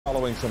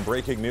Following some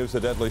breaking news,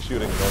 a deadly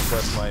shooting in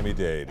northwest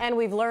Miami-Dade. And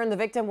we've learned the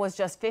victim was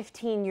just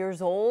 15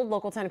 years old.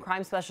 Local 10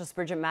 crime specialist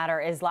Bridget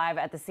Matter is live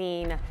at the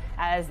scene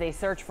as they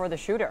search for the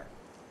shooter.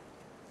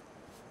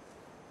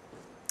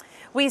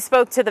 We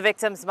spoke to the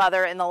victim's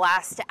mother in the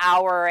last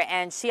hour,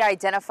 and she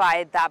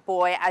identified that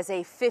boy as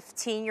a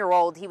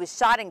 15-year-old. He was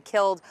shot and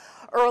killed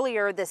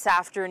earlier this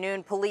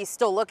afternoon. Police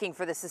still looking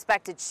for the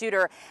suspected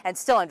shooter and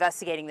still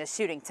investigating the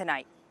shooting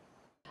tonight.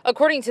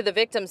 According to the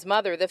victim's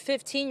mother, the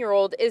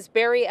 15-year-old is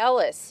Barry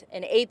Ellis,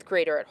 an 8th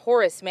grader at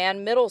Horace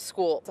Mann Middle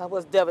School. I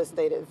was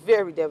devastated,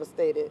 very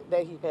devastated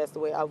that he passed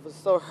away. I was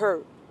so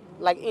hurt,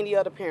 like any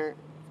other parent.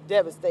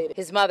 Devastated.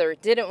 His mother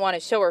didn't want to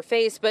show her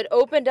face, but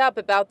opened up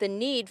about the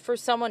need for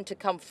someone to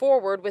come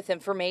forward with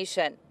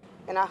information.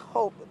 And I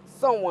hope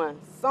someone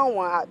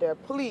out there,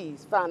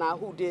 please find out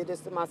who did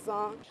this to my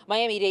son.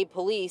 Miami-Dade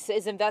police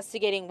is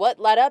investigating what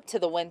led up to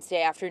the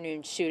Wednesday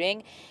afternoon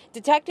shooting.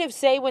 Detectives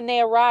say when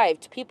they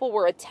arrived, people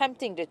were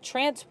attempting to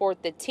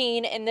transport the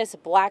teen in this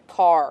black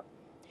car.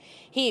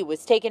 He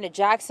was taken to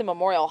Jackson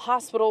Memorial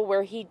Hospital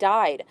where he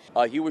died.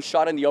 He was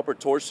shot in the upper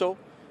torso.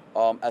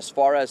 As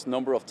far as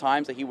number of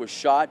times that he was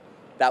shot,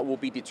 that will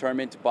be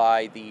determined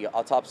by the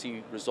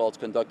autopsy results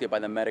conducted by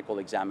the medical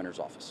examiner's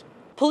office.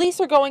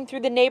 Police are going through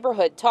the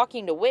neighborhood,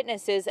 talking to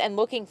witnesses and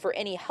looking for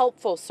any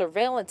helpful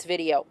surveillance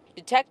video.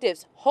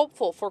 Detectives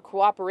hopeful for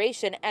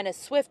cooperation and a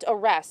swift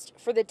arrest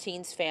for the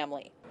teen's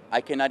family.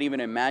 I cannot even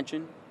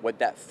imagine what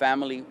that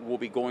family will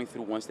be going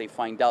through once they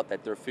find out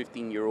that their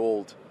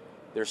 15-year-old,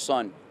 their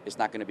son, is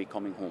not going to be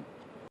coming home.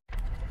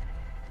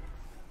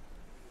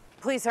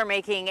 Police are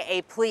making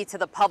a plea to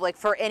the public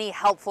for any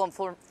helpful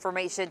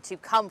information to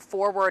come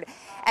forward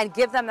and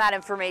give them that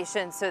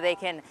information so they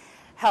can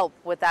help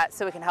with that,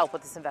 so we can help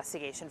with this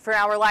investigation. For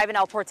now, we're live in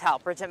El Portal.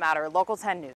 Bridget Matter, Local 10 News.